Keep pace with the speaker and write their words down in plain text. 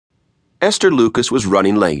Esther Lucas was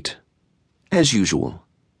running late, as usual.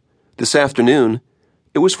 This afternoon,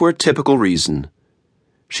 it was for a typical reason.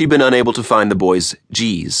 She'd been unable to find the boys'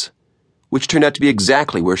 G's, which turned out to be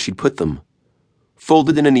exactly where she'd put them,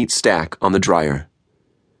 folded in a neat stack on the dryer.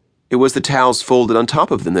 It was the towels folded on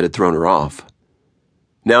top of them that had thrown her off.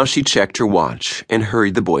 Now she checked her watch and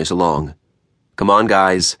hurried the boys along. "Come on,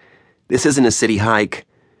 guys. This isn't a city hike.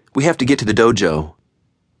 We have to get to the dojo."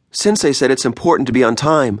 "Sensei said it's important to be on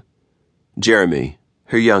time," Jeremy,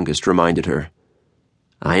 her youngest, reminded her.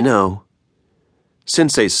 "I know."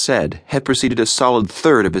 Sensei's said had preceded a solid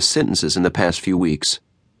third of his sentences in the past few weeks.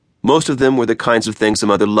 Most of them were the kinds of things a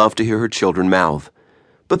mother loved to hear her children mouth,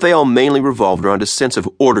 but they all mainly revolved around a sense of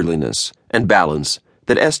orderliness and balance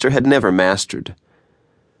that Esther had never mastered.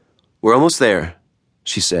 "We're almost there,"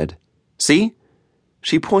 she said. "See?"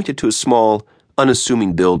 She pointed to a small,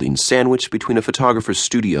 unassuming building sandwiched between a photographer's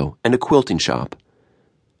studio and a quilting shop.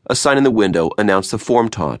 A sign in the window announced the form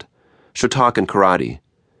taught, Shotokan Karate,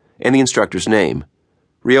 and the instructor's name,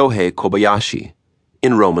 Ryohei Kobayashi,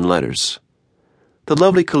 in Roman letters. The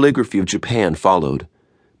lovely calligraphy of Japan followed,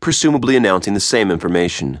 presumably announcing the same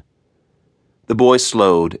information. The boys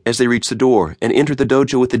slowed as they reached the door and entered the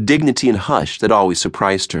dojo with the dignity and hush that always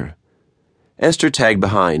surprised her. Esther tagged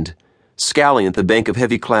behind, scowling at the bank of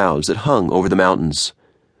heavy clouds that hung over the mountains.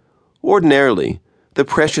 Ordinarily, the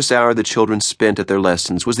precious hour the children spent at their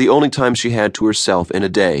lessons was the only time she had to herself in a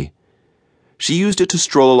day. She used it to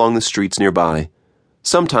stroll along the streets nearby,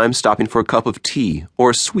 sometimes stopping for a cup of tea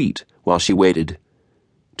or a sweet while she waited.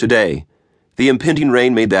 Today, the impending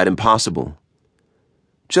rain made that impossible.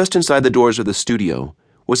 Just inside the doors of the studio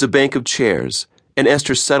was a bank of chairs, and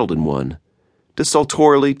Esther settled in one,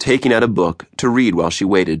 desultorily taking out a book to read while she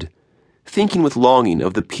waited, thinking with longing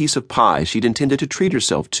of the piece of pie she'd intended to treat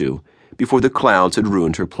herself to before the clouds had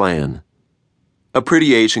ruined her plan. A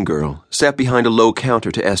pretty Asian girl sat behind a low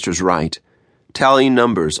counter to Esther's right, tallying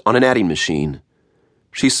numbers on an adding machine.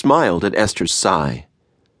 She smiled at Esther's sigh.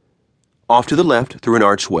 Off to the left, through an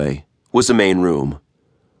archway, was the main room.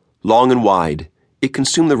 Long and wide, it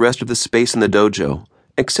consumed the rest of the space in the dojo,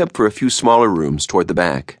 except for a few smaller rooms toward the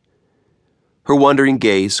back. Her wandering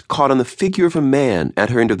gaze caught on the figure of a man at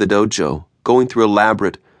her end of the dojo, going through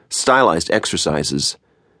elaborate, stylized exercises.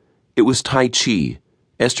 It was Tai Chi,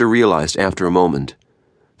 Esther realized after a moment,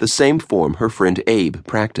 the same form her friend Abe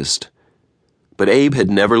practiced. But Abe had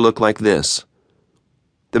never looked like this.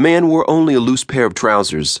 The man wore only a loose pair of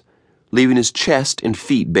trousers, leaving his chest and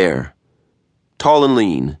feet bare. Tall and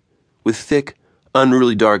lean, with thick,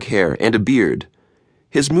 unruly dark hair and a beard,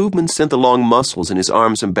 his movements sent the long muscles in his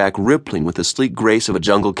arms and back rippling with the sleek grace of a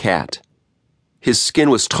jungle cat. His skin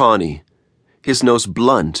was tawny, his nose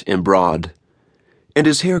blunt and broad, and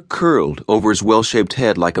his hair curled over his well-shaped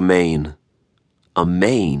head like a mane. A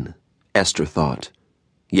mane, Esther thought.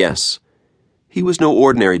 Yes, he was no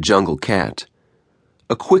ordinary jungle cat.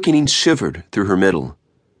 A quickening shivered through her middle.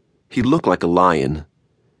 He looked like a lion,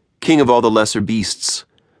 king of all the lesser beasts,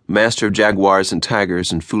 master of jaguars and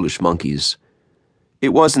tigers and foolish monkeys.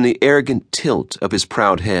 It was in the arrogant tilt of his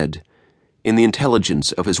proud head, in the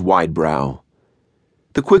intelligence of his wide brow.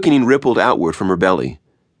 The quickening rippled outward from her belly,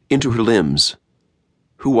 into her limbs.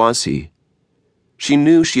 Who was he? She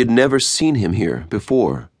knew she had never seen him here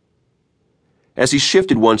before. As he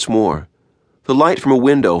shifted once more, the light from a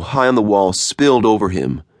window high on the wall spilled over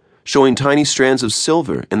him, showing tiny strands of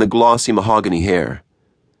silver in the glossy mahogany hair.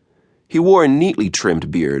 He wore a neatly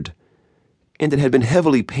trimmed beard, and it had been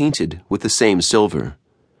heavily painted with the same silver.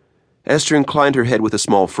 Esther inclined her head with a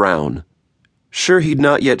small frown. Sure he'd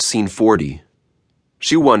not yet seen 40.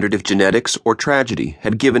 She wondered if genetics or tragedy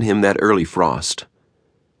had given him that early frost.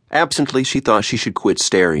 Absently, she thought she should quit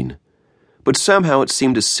staring, but somehow it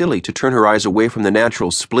seemed as silly to turn her eyes away from the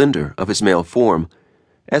natural splendor of his male form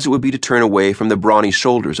as it would be to turn away from the brawny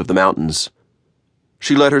shoulders of the mountains.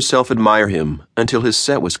 She let herself admire him until his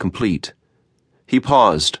set was complete. He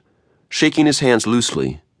paused, shaking his hands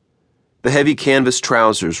loosely. The heavy canvas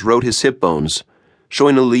trousers rode his hip bones,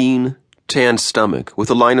 showing a lean, tanned stomach with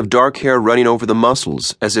a line of dark hair running over the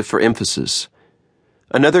muscles as if for emphasis.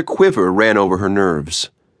 Another quiver ran over her nerves.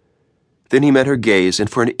 Then he met her gaze, and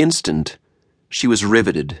for an instant, she was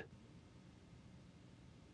riveted.